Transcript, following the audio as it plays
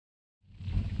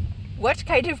What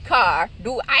kind of car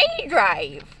do I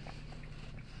drive?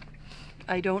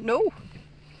 I don't know.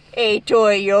 A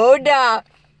Toyota.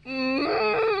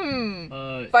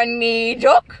 Funny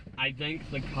joke. I think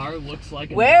the car looks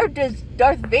like. Where does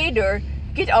Darth Vader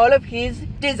get all of his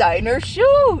designer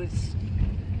shoes?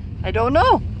 I don't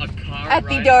know. A car At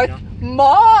the right Darth now.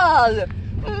 Mall.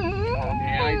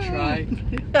 May I try?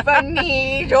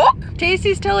 Funny joke.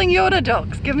 Tacy's telling Yoda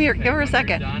jokes. Give her a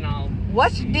second.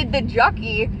 What did the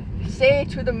jockey say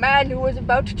to the man who was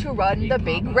about to run the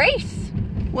big race?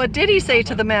 What did he say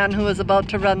to the man who was about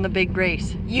to run the big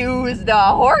race? Use the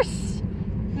horse.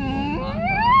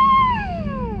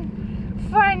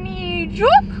 Funny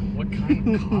joke. What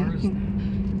kind of car is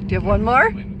that? Do you have one more?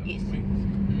 Yes.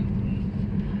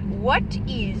 What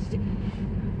is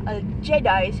a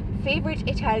Jedi's favorite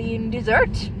Italian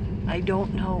dessert? I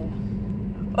don't know.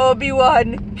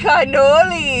 Obi-Wan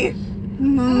cannoli.